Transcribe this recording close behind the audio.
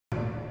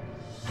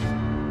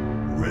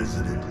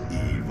Resident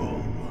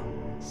Evil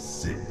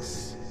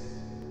 6.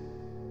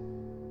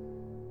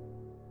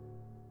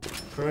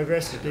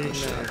 Progress is being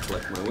I'll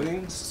collect my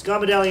winnings. Sky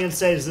Medallion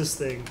saves this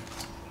thing.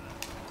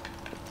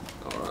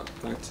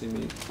 Alright, back to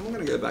me. I'm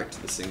gonna go back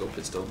to the single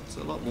pistol. It's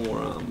a lot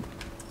more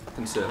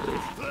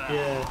conservative.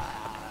 Yeah.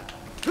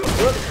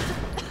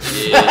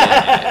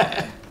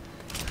 Yeah.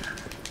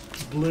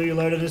 Blew your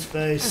load in his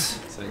face.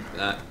 Take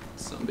that,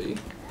 zombie.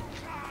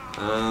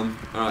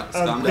 Alright,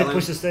 Sky Quick, Medallion.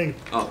 push this thing.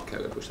 Oh, okay,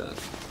 we'll push that.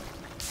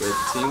 With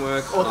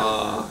teamwork.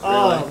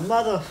 Oh, Really?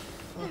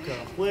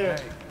 motherfucker. Where?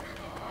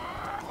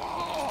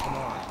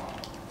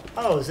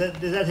 Oh, is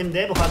that him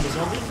there behind the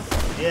zombie?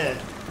 Yeah.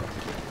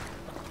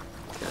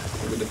 Okay,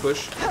 we're good to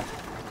push.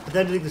 I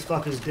don't think this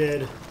fucker's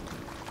dead.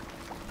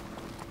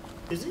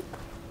 Is he?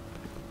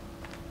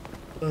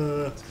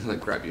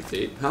 Like, grab your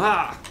feet.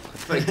 Ha! I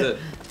faked it.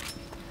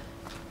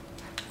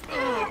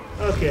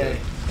 Okay.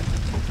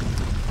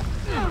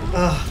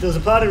 There was a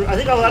part of, I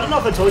don't know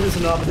if I told you this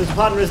or not, but there's a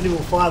part in Resident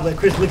Evil 5 where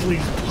Chris literally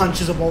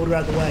punches a boulder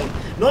out the way.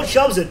 Not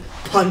shoves it,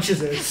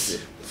 punches it.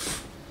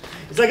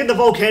 It's like in the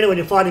volcano when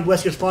you're fighting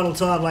Wesker's final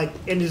time, like,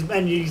 and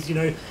he's, you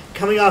know,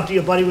 coming after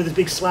your buddy with his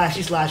big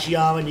slashy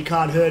arm and you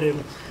can't hurt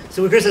him.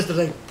 So Chris has to,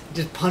 like,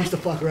 just punch the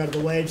fucker out of the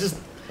way. It's just,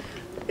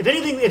 if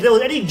anything, if there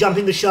was any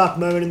jumping the shark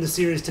moment in the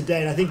series to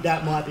date, I think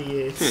that might be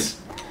it.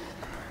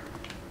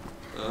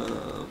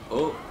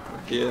 Oh,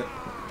 here.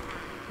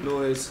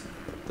 Noise.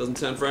 Doesn't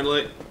sound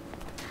friendly.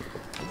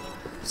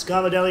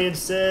 Sky Medallion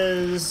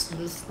says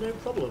there's no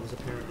problems,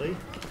 apparently.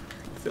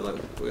 I feel like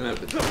we're gonna have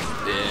to...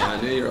 Yeah, I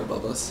knew you were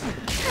above us.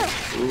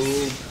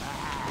 Ooh.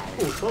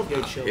 Oh, 12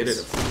 gauge shells. Hit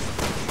it.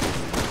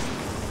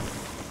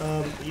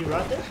 Are you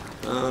right there?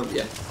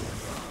 Yeah.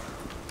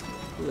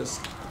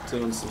 Just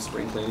doing some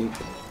spring cleaning.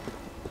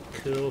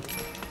 Cool.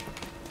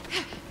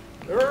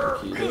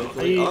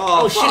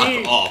 Oh,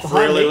 shit, fuck off,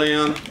 really, me?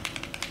 Leon?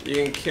 You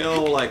can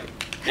kill, like,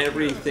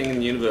 everything in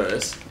the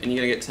universe, and you're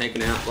gonna get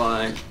taken out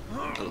by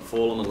a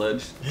fall on the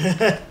ledge.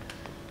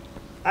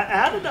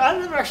 I've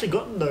never actually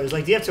gotten those.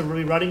 Like, do you have to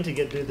be running to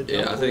do the jump?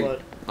 Yeah, I think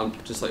what? I'm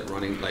just, like,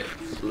 running, like,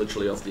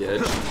 literally off the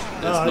edge. And Oh,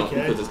 it's not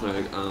okay. because there's no,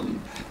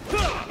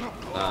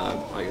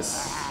 I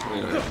guess,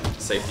 you know,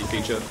 safety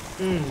feature.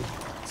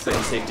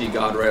 Safety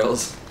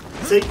guardrails.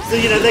 So,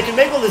 you know, they can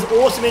make all this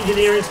awesome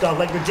engineering stuff,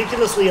 like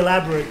ridiculously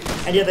elaborate,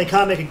 and yet they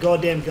can't make a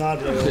goddamn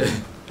guardrail.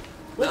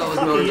 Where That the was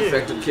fuck not are an you?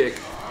 effective kick.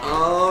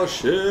 Oh,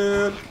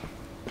 shit.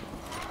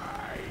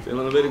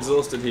 Feeling a bit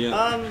exhausted here.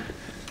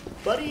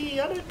 Buddy,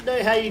 I don't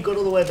know how you got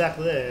all the way back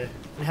there,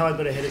 and how I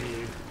got ahead of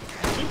you.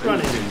 Keep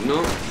running.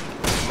 No.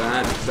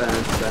 Bad. Bad.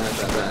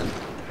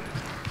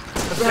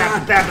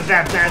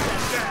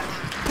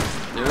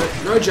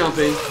 No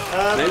jumping.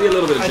 Maybe a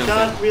little bit of jumping.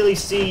 I can't really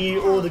see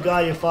you or the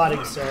guy you're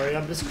fighting, sorry.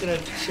 I'm just gonna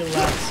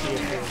chillax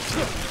here.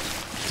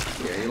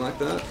 Yeah, you like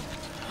that?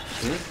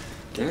 Yeah? I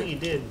think you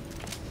did.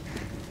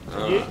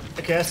 Alright.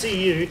 Okay, I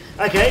see you.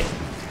 Okay.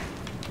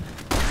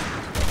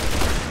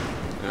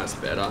 That's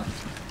better.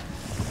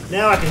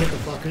 Now I can hit the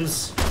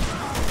fuckers.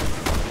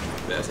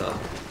 Better.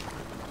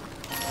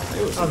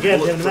 I'll get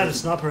them. I'm out of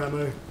sniper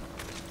ammo.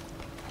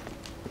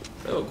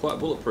 They were quite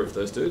bulletproof,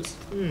 those dudes.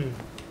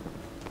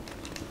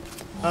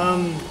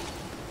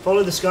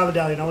 Follow the Sky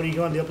Medallion. I want you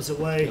going the opposite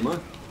way. Am I?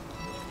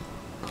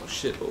 Oh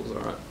shit balls,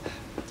 alright.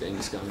 Dang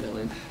you, Sky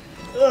Medallion.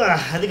 Ugh,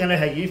 I think I know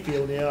how you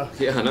feel now.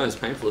 Yeah, I know, it's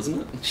painful,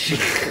 isn't it?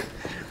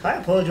 I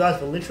apologise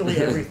for literally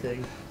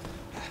everything.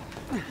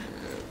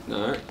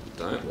 No,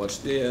 don't.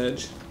 Watch the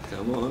edge.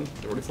 Come on.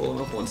 You've already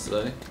fallen off once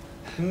today.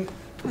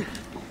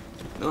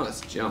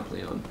 Nice jump,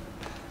 Leon.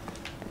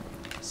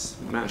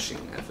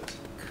 Smashing effort.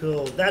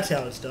 Cool. That's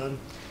how it's done.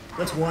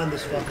 Let's wind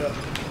this fucker.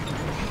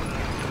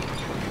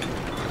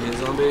 Here,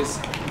 zombies.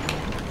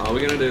 Are we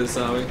gonna do this,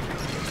 are we?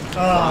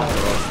 Oh.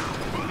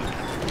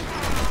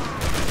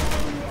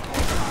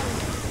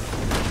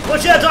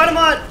 Watch out,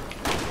 dynamite!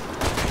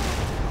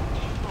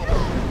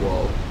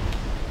 Whoa.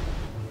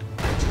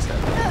 What just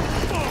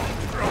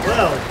happened?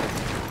 Well,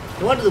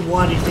 no wonder the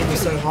winding thing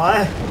was so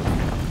high.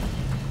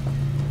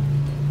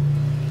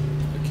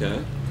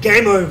 Okay.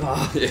 Game over.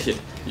 Yeah,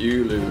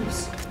 you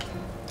lose.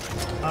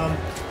 I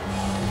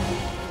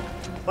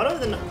don't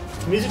know,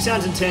 the music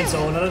sounds intense,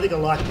 Owen. I don't think I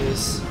like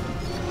this.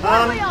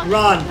 Run!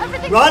 Run!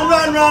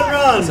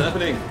 What's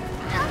happening?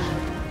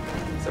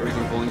 Is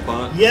everything falling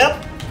apart?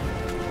 Yep.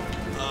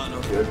 Oh,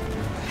 not good.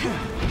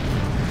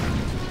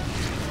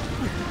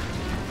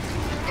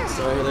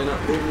 Sorry, Helena,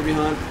 leave me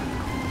behind.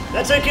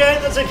 That's okay,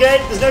 that's okay.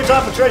 There's no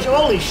time for treasure.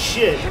 Holy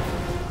shit.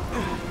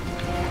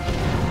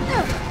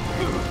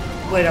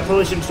 Wait, I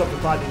probably shouldn't stop to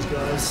fight these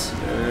guys.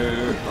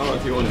 Oh,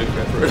 if you want to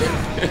go for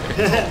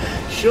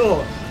it.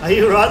 Sure. Are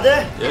you right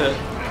there? Yeah.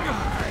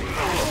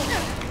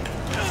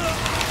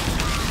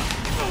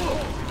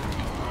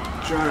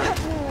 Try it.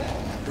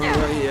 Run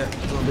right here,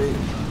 zombie.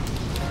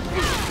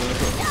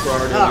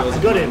 Priority I yours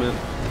got at the him. moment.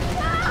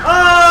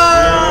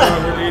 Ah!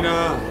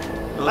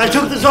 Helena. I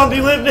took the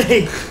zombie with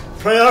me.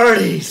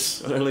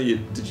 Priorities. Not only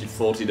did you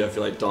fall to death,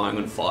 you're like dying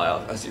on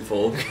fire as you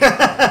fall.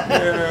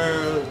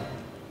 Yeah.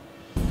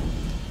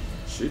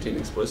 Shooting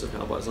explosive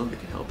powered by a zombie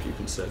can help you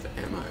conserve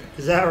ammo.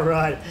 Is that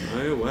right?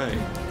 No way.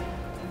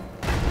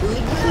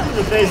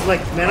 The face is like,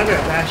 man, I'm gonna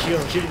bash you.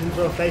 Shoot him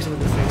for a face with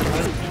this thing,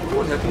 right?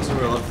 What happens in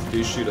real life if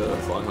you shoot a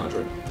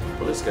 500?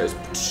 Well, this goes.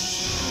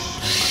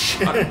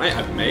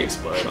 I may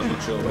explode, I'm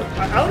not sure. But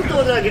I would have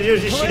thought that I could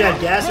just shoot out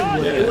gas and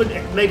wood. Yeah. It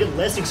would make it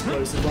less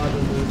explosive rather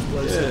than more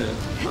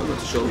explosive. yeah, I'm not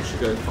too sure. We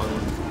should go find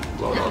one.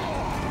 Blow it up.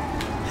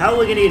 How are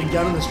we gonna get a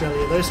gun in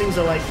Australia? Those things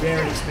are like rare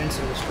and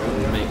expensive in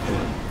Australia. Make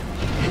one.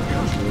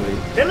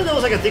 Remember there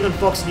was like a thing on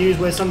Fox News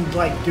where some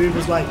like dude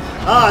was like,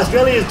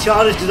 Australia is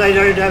childish because they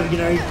don't have, you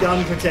know,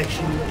 gun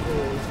protection laws.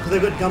 Because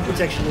they've got gun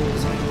protection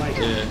laws. I'm like,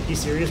 Yeah. you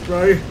serious,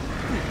 bro? Yeah.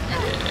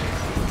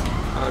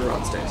 I'd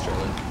rather stay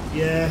Australian.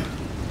 Yeah.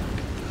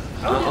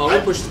 I'm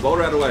gonna push the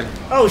boulder out of the way.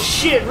 Oh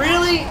shit,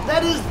 really?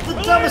 That is the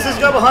dumbest. There's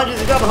a guy behind you,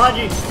 there's a guy behind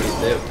you. He's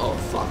there. Oh,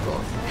 fuck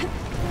off.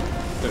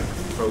 Don't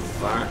throw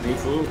fire at me,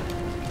 fool.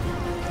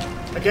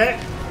 Okay.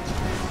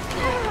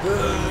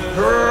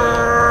 Come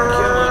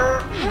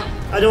on.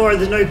 Don't worry,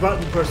 there's no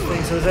button press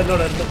thing, so is that not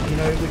a, you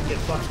know, we can get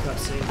fucked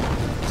cutscene.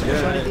 So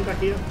Yeah. try anything back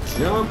here?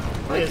 Jump.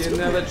 Yeah, Like it's you good.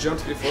 never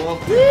jumped before.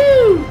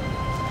 Woo!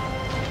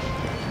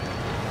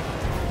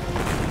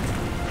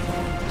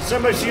 So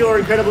much for your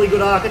incredibly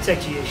good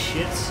architecture, you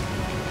shits.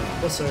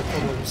 What's our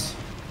problems?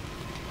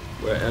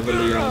 Wherever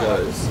Leon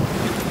goes.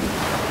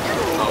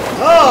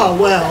 Oh,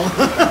 well.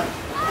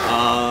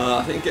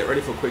 I think get ready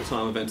for quick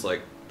time events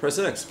like press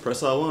X,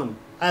 press R1.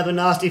 I have a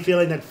nasty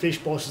feeling that fish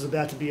boss is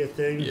about to be a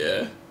thing.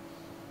 Yeah.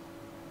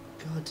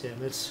 God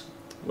damn it.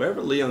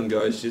 Wherever Leon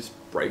goes, she just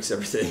breaks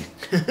everything.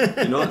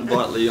 Do not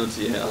invite Leon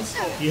to your house.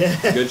 Yeah.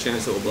 Good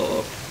chance it will blow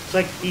up. It's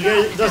like, you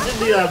go, that's in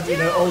the, you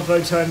know, old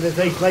folks' home, that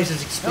these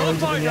places explode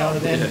every now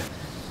and then. Yeah.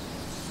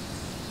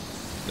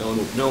 No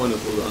one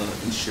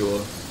will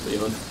insure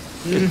Leon.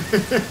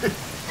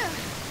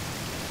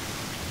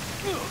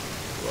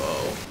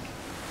 Whoa.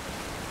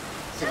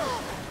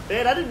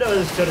 Man, I didn't know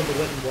this turned into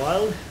Wet and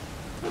Wild. I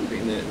haven't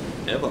been there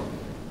ever.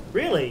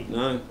 Really?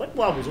 No. Wet and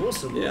Wild was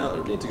awesome. Yeah,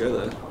 I need to go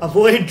there.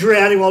 Avoid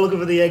drowning while looking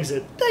for the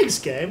exit. Thanks,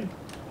 game.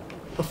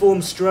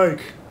 Perform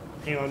stroke.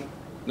 Hang on.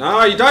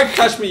 No, you don't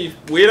catch me, you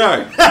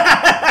weirdo!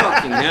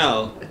 Fucking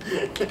hell.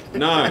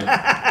 No.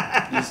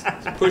 Just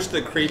push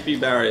the creepy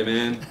barrier,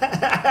 man.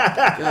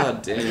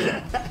 God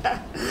damn.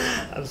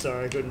 I'm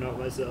sorry, I couldn't help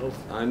myself.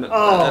 I know,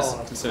 Oh, that's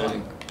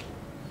concerning.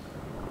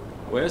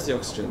 Where's the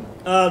oxygen?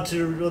 It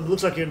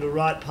looks like you're in the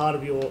right part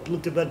of your...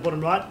 Look at that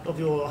bottom right of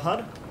your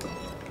HUD.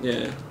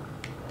 Yeah.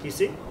 You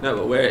see? No,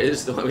 but where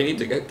is the one? We need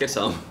to get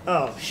some.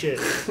 Oh, shit.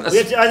 I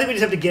think we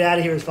just have to get out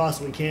of here as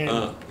fast as we can.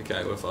 Oh,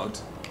 okay, we're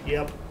fucked.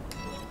 Yep.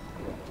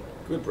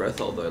 Good breath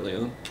hold though,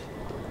 Leon.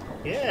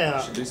 Yeah.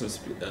 Should do some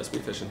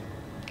speed fishing.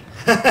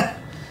 Have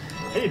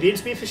you been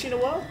spearfishing in a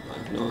while?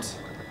 I've not.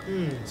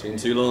 It's been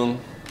too long.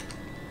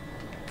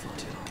 Far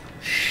too long.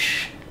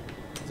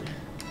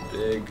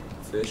 There's a big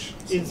fish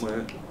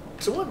somewhere.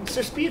 So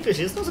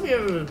spearfishing, it's not something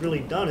I've ever really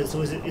done,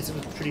 so is it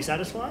pretty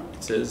satisfying?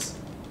 It says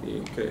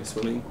you go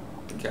swimming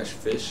and catch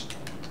fish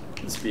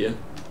with a spear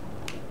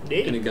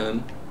Neat. and a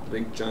gun, a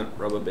big giant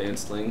rubber band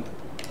sling.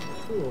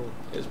 Cool.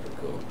 It's pretty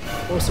cool.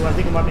 Also, I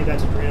think I might be about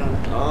to drown.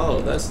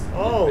 Oh, that's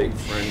Oh, your big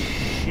friend.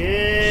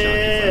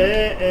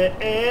 Shit.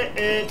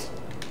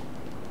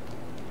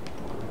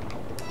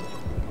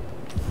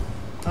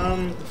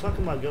 The fuck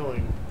am I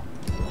going?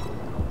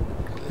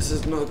 This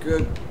is not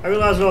good. I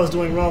realized what I was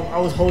doing wrong. I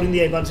was holding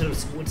the A button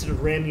instead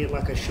of ramming it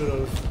like I should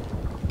have.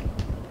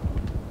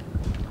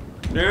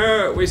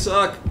 No, we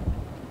suck.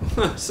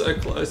 So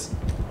close.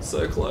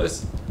 So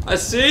close. I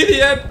see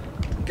the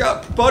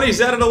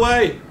bodies out of the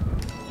way.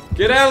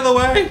 Get out of the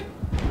way.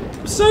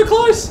 I'm so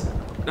close.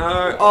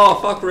 No. Oh,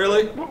 fuck,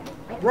 really?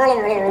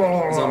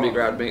 Zombie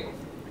grabbed me.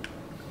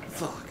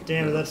 Fuck.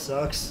 Damn it, that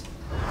sucks.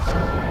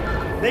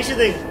 Makes you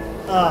think,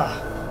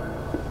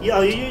 you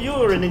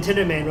were a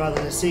Nintendo man rather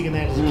than a Sega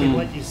man as a kid,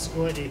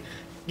 weren't you?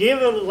 You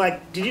ever,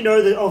 like, did you know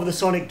of the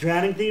Sonic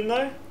drowning theme,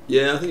 though?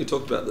 Yeah, I think you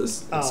talked about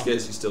this. It Oh.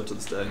 scares you still to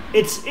this day.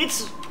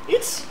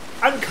 It's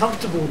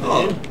uncomfortable, man.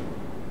 Oh.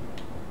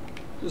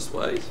 Just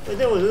wait. But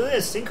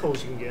there's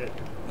sinkholes you can get.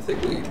 I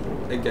think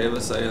they gave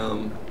us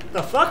a,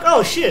 The fuck?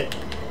 Oh, shit.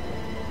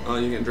 Oh,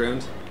 you're getting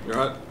drowned? You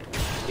alright?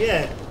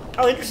 Yeah.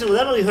 Oh, interesting. Well,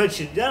 that only hurts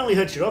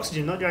your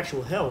oxygen, not your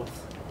actual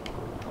health.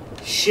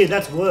 Shit,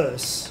 that's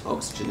worse.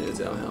 Oxygen is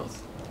our health.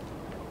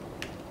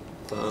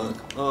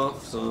 Fuck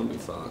off, zombie,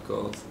 fuck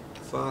off.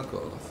 Fuck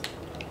off.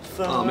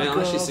 Fuck Oh man, I'm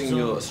actually off, singing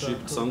your zombie, stupid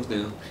fuck songs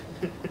now.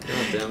 God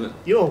damn it.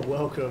 You're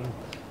welcome.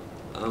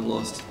 I'm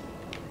lost.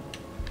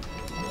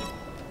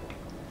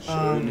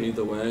 Show me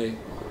the way.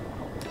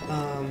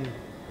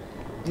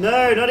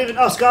 No, not even.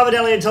 Oh, Sky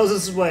Medallion tells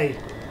us the way.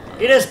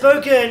 It has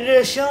spoken. It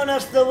has shown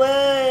us the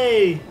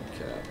way.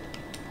 Okay.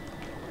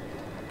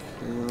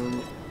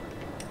 Come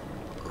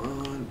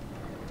on.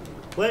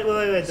 Wait.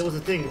 There was a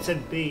thing. It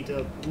said B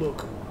to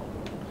look.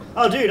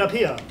 Oh, dude, up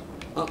here.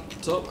 Up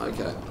top?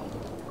 Okay.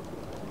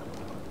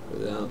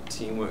 Without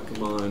teamwork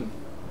combined.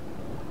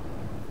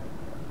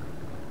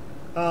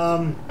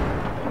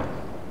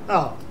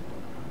 Oh.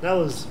 That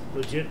was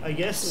legit, I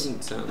guess.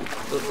 Doesn't sound not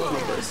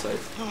very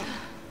safe.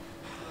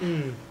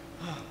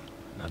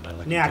 Not my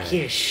lucky Now, day.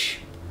 Kish.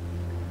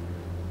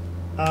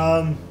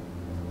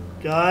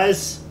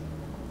 Guys.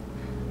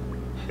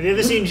 Have you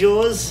ever seen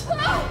Jaws?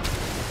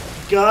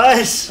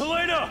 Guys.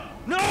 Helena!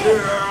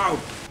 No!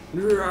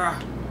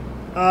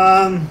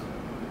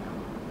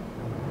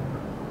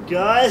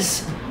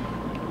 Guys.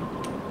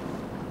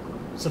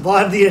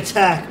 Survive the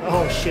attack.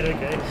 Oh shit,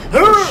 okay.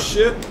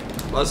 Shit!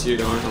 Bless you,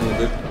 darn. I'm all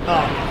good.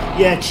 Oh,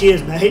 yeah,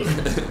 cheers, mate.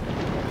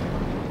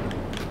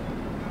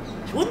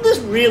 Wouldn't this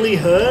really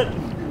hurt?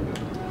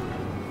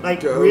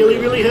 Like, Go really,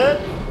 in. really hurt?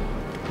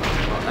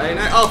 Oh, A and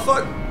A. Oh,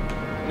 fuck!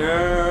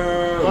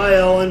 No! Bye,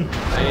 Owen. A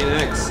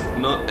and X,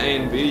 not A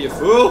and B, you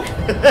fool!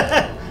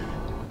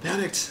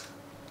 Panicked.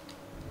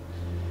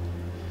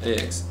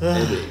 AX,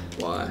 AB,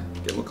 Y.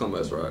 Get my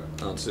combos right.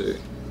 R2.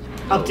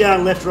 Up,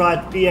 down, left,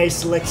 right, BA,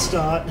 select,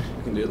 start.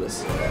 I can do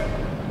this.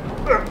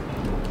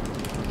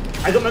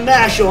 I got my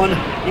mash on.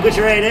 You got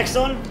your A and X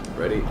on?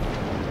 Ready?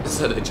 Just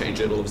had to change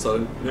it all of a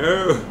sudden.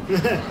 No!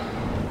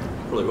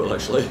 Probably will,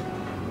 actually.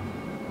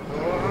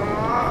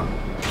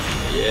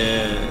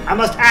 Yeah. I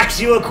must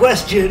ask you a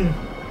question.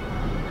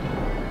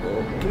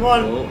 Oh, Come on.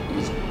 oh,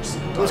 he's just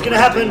What's gonna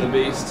happen? The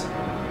beast.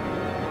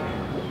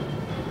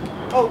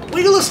 Oh,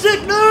 wiggle the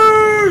stick,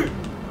 no!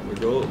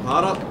 Wiggle.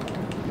 Hard up.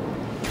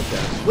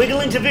 Okay.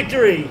 Wiggling to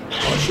victory.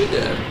 Oh, shit,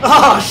 yeah.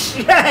 Oh, I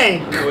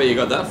shank! don't know where you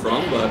got that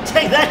from, but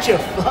Take that, you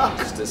fuck.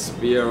 just a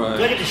spear Do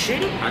I get to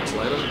shoot it? axe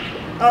later.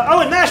 Oh,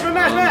 and mash,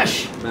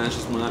 mash! Mash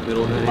is my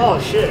middle name. Oh,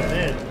 shit,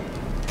 man.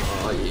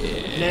 Oh,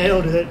 yeah.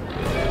 Nailed it.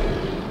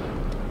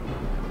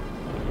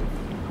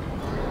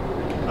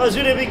 Oh, it's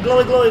gonna be a big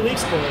glowy, glowy weak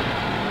spot.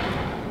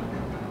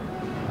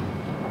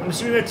 I'm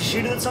assuming we have to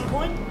shoot it at some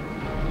point?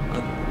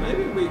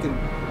 Maybe we can.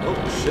 Oh,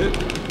 shit.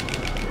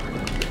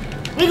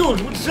 Wiggle!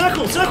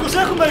 Circle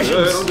motions!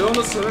 Good, I'm doing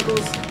the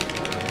circles.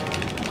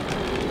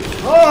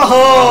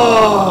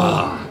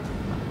 Oh!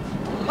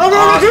 Oh,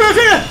 no,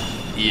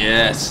 no,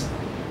 Yes.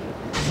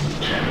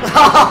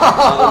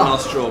 Another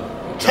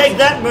nostril. Take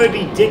that,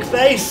 Moby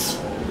Dickface!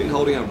 We've been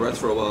holding our breath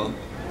for a while.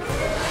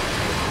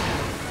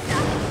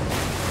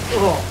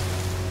 Oh.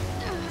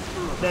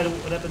 Now,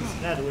 what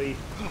happens? Now do we...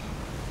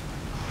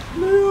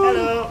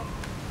 Hello!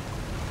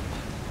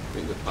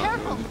 Being the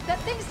Careful! partner. That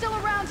thing's still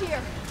around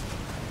here!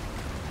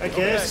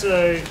 Okay,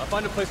 so... I'll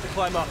find a place to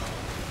climb up.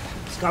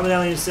 Sky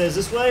Medallion says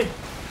this way.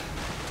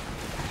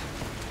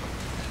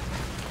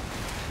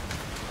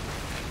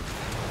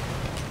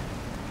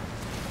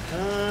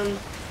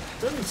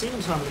 Doesn't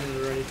seem time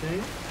limited or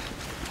anything.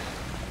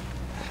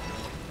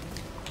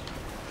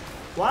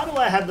 Why do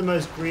I have the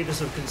most grievous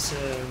of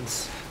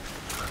concerns?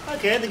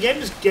 Okay, the game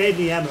just gave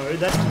me ammo,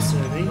 that's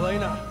concerning.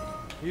 Helena,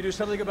 you do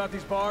something about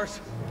these bars?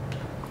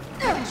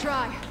 I can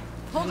try.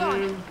 Hold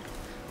on.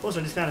 Also,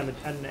 I just found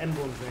an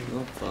emblem thing.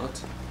 Not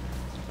fucked.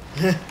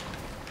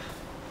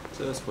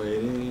 Just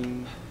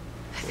waiting.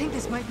 I think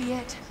this might be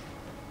it.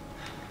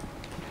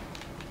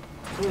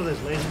 What are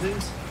those laser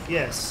things?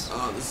 Yes.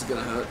 Oh, this is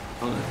gonna hurt.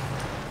 Oh no.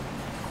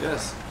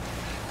 Yes.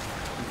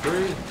 I'm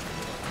free.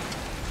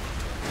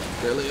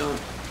 Barely on.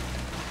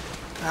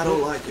 Paddle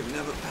like you've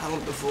never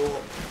paddled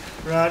before.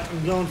 Right,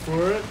 I'm going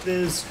for it.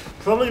 There's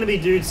probably going to be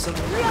dudes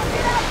somewhere. Hurry up,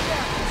 get out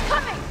there! It's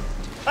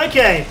coming!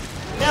 Okay,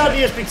 now would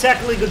be a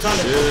spectacularly good time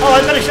to... Yeah. Oh,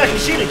 I managed to actually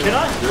shoot it, can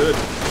I? Good.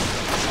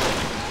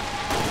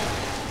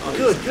 Oh,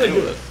 Good, he's good,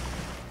 nailed good. it.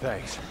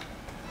 Thanks.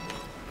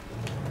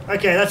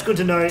 Okay, that's good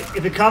to know.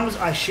 If it comes,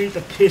 I shoot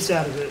the piss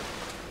out of it.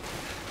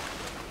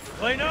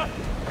 Helena,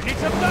 I need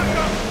some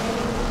backup!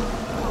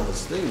 Oh,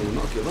 this thing will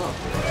not give up.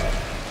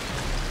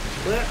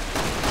 Where?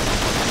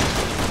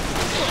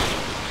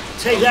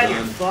 Take that, you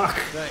man. fuck.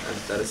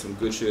 That is some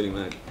good shooting,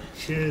 mate.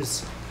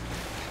 Cheers.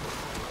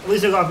 At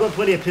least I've got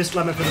plenty of pistol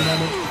ammo for the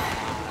moment.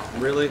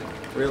 Really?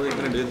 Really? You're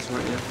gonna do this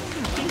right now?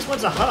 He just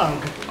wants a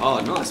hug. Oh,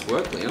 nice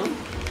work, Leon.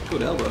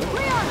 Good elbow. Leon!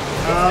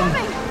 It's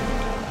coming!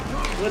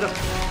 Where the...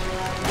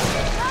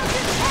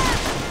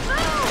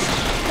 Mountain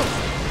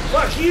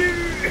Fuck you!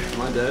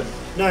 Am I dead?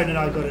 No, I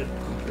got it.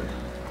 Okay.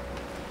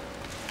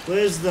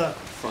 Where's the...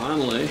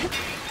 Finally.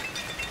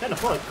 Kind of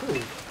fight, cool.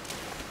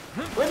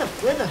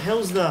 Where the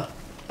hell's the,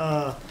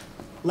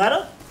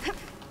 ladder?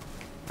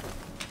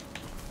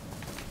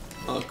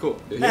 Oh, cool.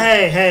 You're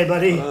here. Hey,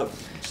 buddy. What up?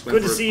 Just went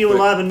Good to for a see you quick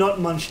alive and not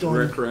munched on.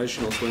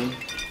 Recreational swim.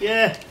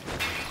 Yeah.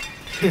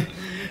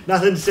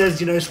 Nothing says,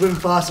 swim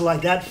faster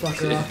like that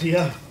fucker Yeah. after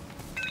you.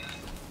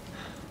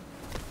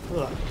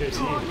 Oh, go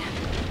see you.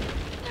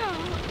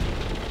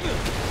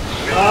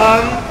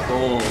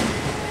 Boom.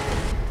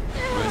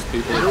 Most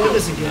people are Doing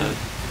this killed from again. that.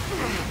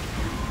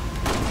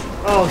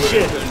 Oh,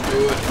 shit. Couldn't do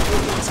it.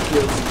 Let's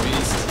kill the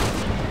beast.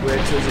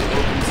 Wait till it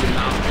opens the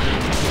mouth and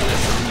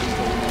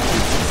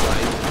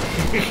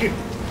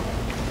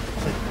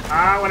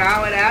When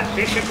I went out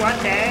fishing one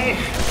day.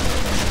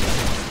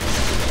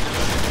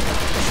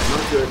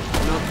 Not good.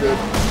 Not good.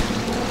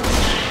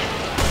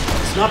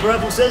 Sniper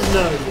rifle says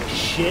no, you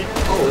shit.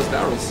 Oh, there's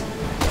barrels.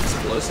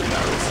 Explosive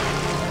barrels.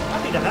 I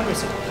think I've ever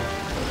seen.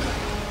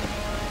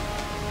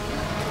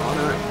 Oh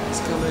no,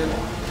 it's coming.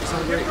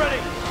 That's not great. Get ready.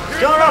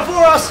 It's going right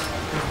for us!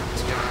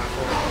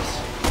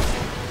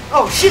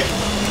 Oh shit!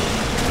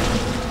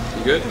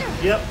 You good?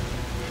 Yep.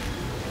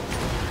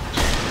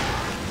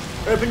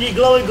 Open your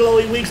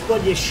glowy weak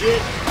spot, you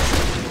shit.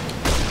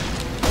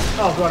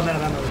 Oh god, I'm out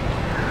of ammo.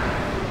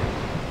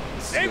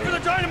 Aim for the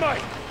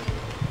dynamite.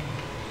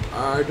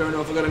 I don't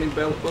know if I got any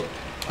belt, but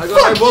I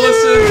got my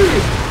bullets in.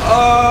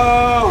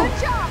 Oh!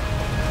 Good job.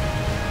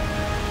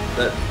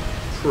 That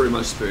pretty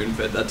much spoon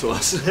fed that to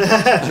us.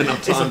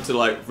 Enough time to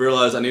like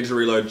realize I need to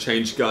reload,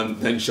 change gun,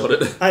 then shot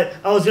it. I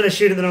was gonna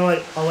shoot and then I'm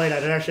like, oh wait, I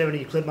don't actually have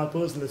any clip mark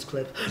bullets in this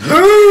clip.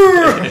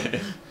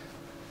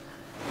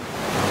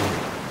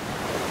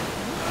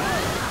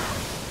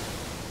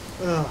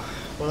 Oh,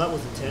 well that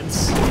was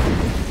intense.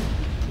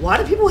 Why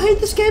do people hate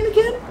this game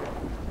again?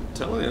 I'm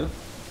telling you.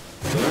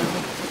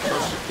 Don't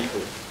trust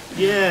people.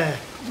 Yeah.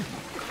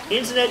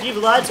 Internet, you've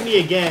lied to me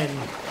again.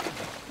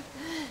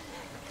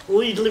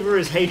 All you deliver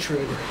is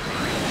hatred.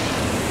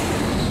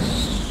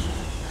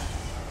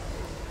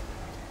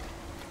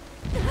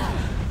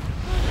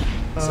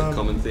 It's a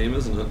common theme,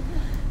 isn't it?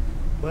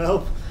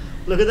 Well,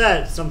 look at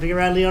that. Something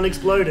around Leon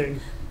exploding.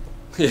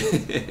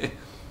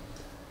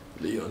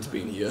 Leon's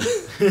been here.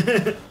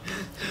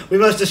 We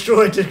must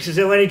destroy it because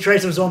any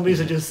trace of zombies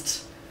are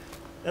just...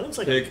 That looks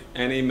like Pick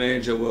any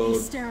major world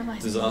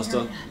Sterilizing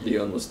disaster, the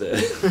Leon was there.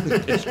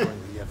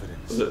 Destroying the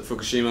evidence. Was it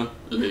Fukushima?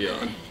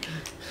 Leon.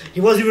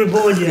 He wasn't even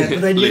born yet,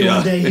 but they knew Leon.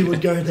 one day he would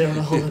go there on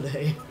a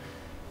holiday.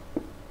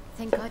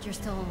 Thank God you're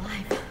still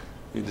alive.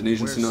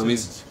 Indonesian Where's tsunamis?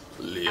 Simmons?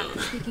 Leon. After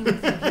speaking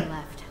with him, he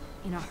left.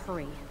 In a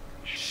hurry.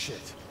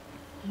 Shit.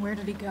 Where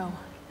did he go?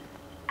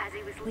 As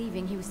he was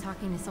leaving, he was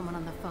talking to someone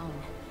on the phone.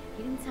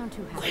 He didn't sound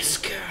too happy.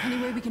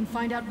 Any way we can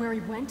find out where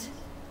he went?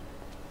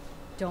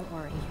 Don't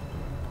worry.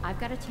 I've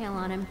got a tail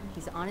on him.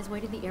 He's on his way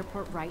to the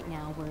airport right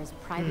now, where his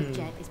private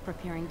jet is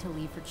preparing to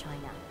leave for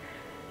China.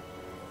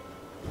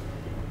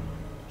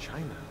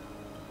 China.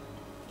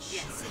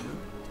 Yes.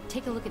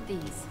 Take a look at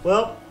these.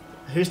 Well,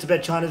 who's to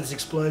bet China just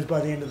explodes by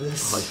the end of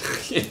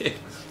this? Yeah,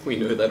 we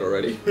know that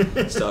already.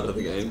 Start of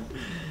the game.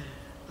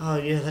 Oh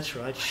yeah, that's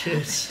right.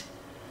 Shit.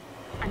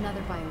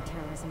 Another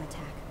bioterrorism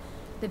attack.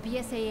 The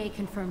BSAA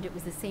confirmed it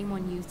was the same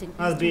one used in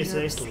Oh, the Eastern BSAA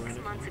Europe still 6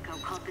 running. months ago,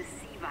 called the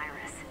C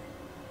virus.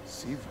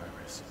 C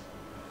virus.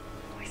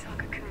 We saw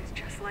cocoons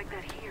just like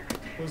that here.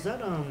 Was that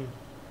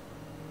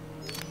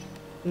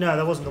No,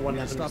 that wasn't the one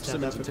that happened in Stop South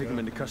Simmons and take him Africa,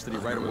 into custody I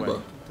right away.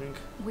 remember. I think.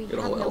 We Get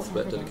a have whole no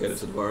alphabet evidence. dedicated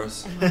to the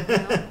virus. And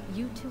right now,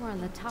 you two are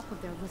on the top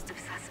of their list of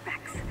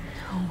suspects.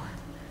 No.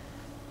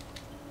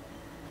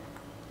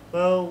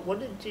 Well, what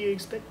did you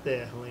expect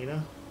there,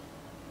 Helena?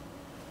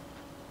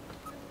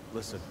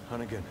 Listen,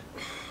 Hunnigan.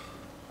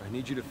 I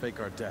need you to fake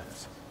our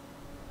deaths.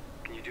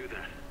 Can you do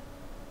that?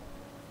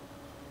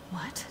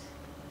 What?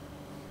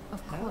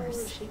 Of How course.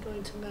 is she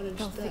going to manage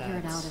They'll that? figure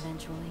it out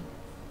eventually.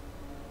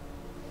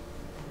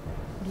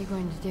 What are you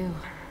going to do?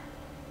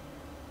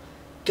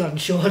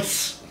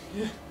 Gunshots.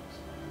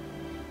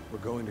 We're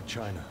going to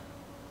China.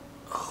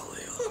 Oh,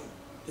 Leon.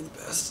 You're the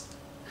best.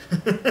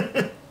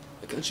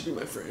 Why can't you be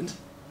my friend?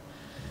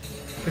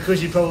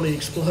 Because you probably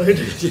explode.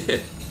 Yeah.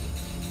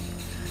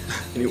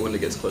 Anyone that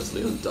gets close to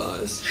Leon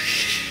dies.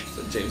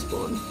 So James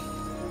Bond.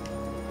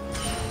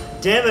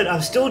 Damn it,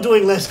 I'm still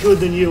doing less good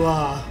than you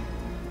are.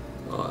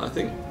 Oh, I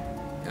think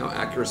our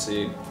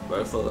accuracy,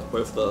 both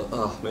the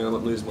oh man, I'm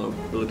losing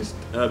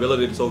my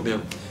ability to talk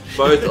now.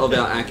 Both of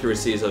our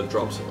accuracies have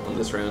dropped on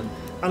this round.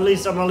 At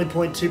least I'm only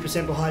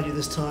 0.2% behind you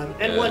this time,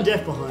 and Yeah. one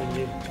death behind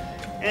you,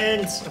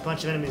 and a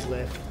bunch of enemies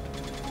left.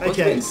 Must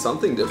Okay, been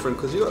something different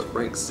because you got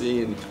rank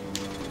C and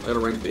I got a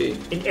rank B.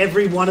 in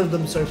every one of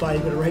them so far,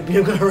 you've got a rank B,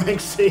 I've got a rank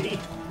C.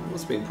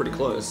 Must have been pretty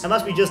close. I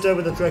must be just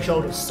over the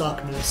threshold of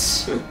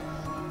suckness.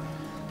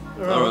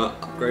 Alright,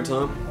 upgrade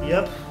time.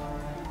 Yep.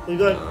 We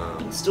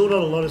got still not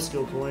a lot of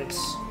skill points.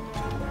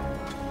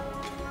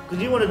 Cause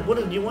you wanted, what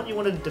did you want? You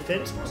wanted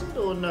defense, was it,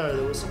 or no?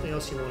 There was something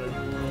else you wanted. I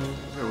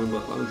don't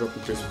remember. I'm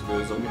dropping Chris with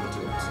the zombie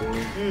hunter. So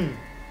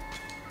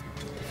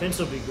Defense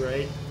would be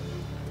great.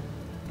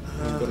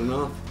 we've got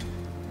enough.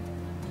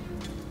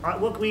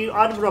 What can we?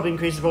 Item drop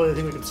increase is probably the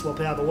thing we could swap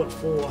out, but what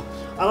for?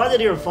 I like the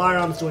idea of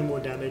firearms doing more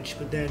damage,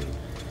 but then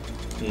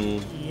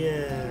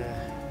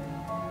yeah,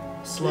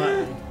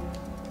 slightly.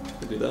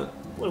 Could do that.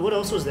 What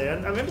else was there?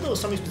 I remember there was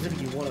something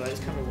specific you wanted. I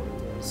just can't remember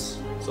what it was.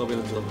 Zombie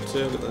hunter level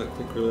 2. Got that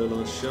quick relay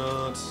large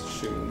shot.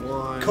 Shooting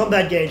wide.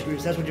 Combat gauge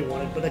boost. That's what you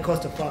wanted, but they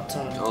cost a fuck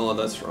ton. Oh,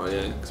 that's right.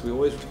 Yeah, because we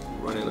always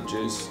run out of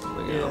juice. Like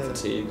out of Yeah.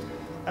 fatigue.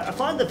 I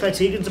find the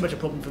fatigue isn't so much a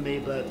problem for me,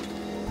 but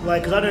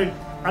like, cause I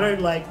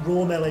don't like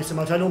raw melee so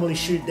much. I normally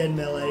shoot then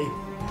melee.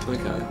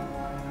 Okay.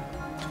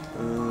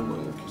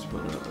 Well, keeps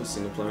running up a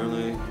single player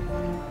only.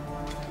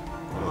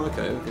 Oh,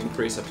 okay. We can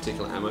increase a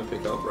particular ammo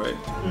pickup rate.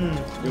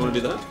 You want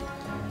to do that?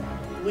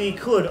 We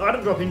could.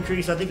 Item drop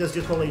increase, I think that's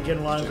just probably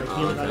general items like Oh,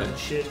 healing okay. items and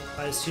shit,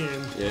 I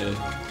assume. Yeah.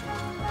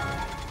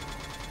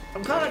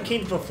 I'm kind of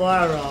keen for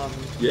firearm.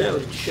 Yeah,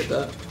 let's get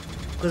that.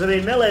 Because I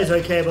mean, melee is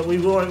okay, but we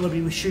won't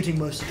be shooting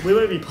we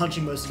won't be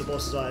punching most of the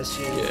bosses, I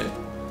assume. Yeah.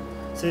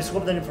 So you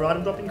swap that in for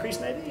item drop increase,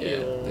 maybe? Yeah.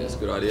 Or... I think that's a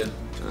good idea.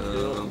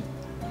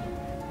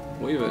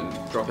 We'll even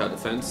drop our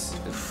defense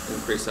and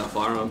increase our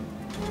firearm.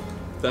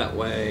 That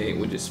way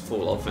we just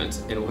full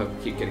offense and we'll have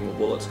to keep getting more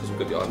bullets because we've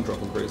got the item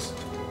drop increase.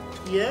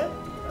 Yeah,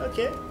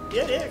 okay.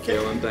 Yeah, okay.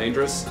 Feeling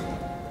dangerous.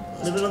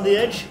 Living on the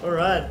edge?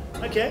 Alright,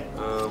 okay.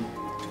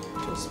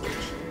 Let's switch.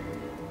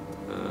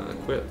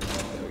 Equip.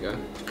 There we go.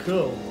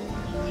 Cool.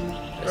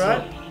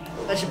 Alright,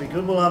 that should be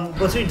good. Well,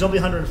 between Zombie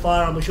Hunter and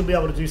Firearm, we should be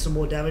able to do some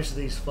more damage to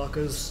these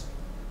fuckers.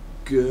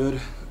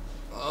 Good.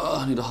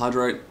 I need to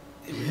hydrate.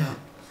 Here we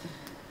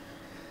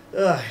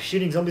go.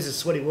 Shooting zombies is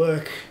sweaty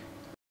work.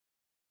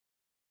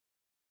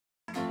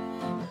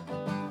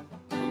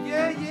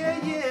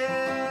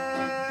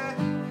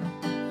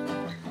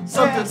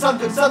 Something,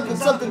 something, something,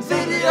 something,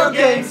 video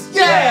games,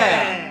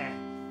 yeah!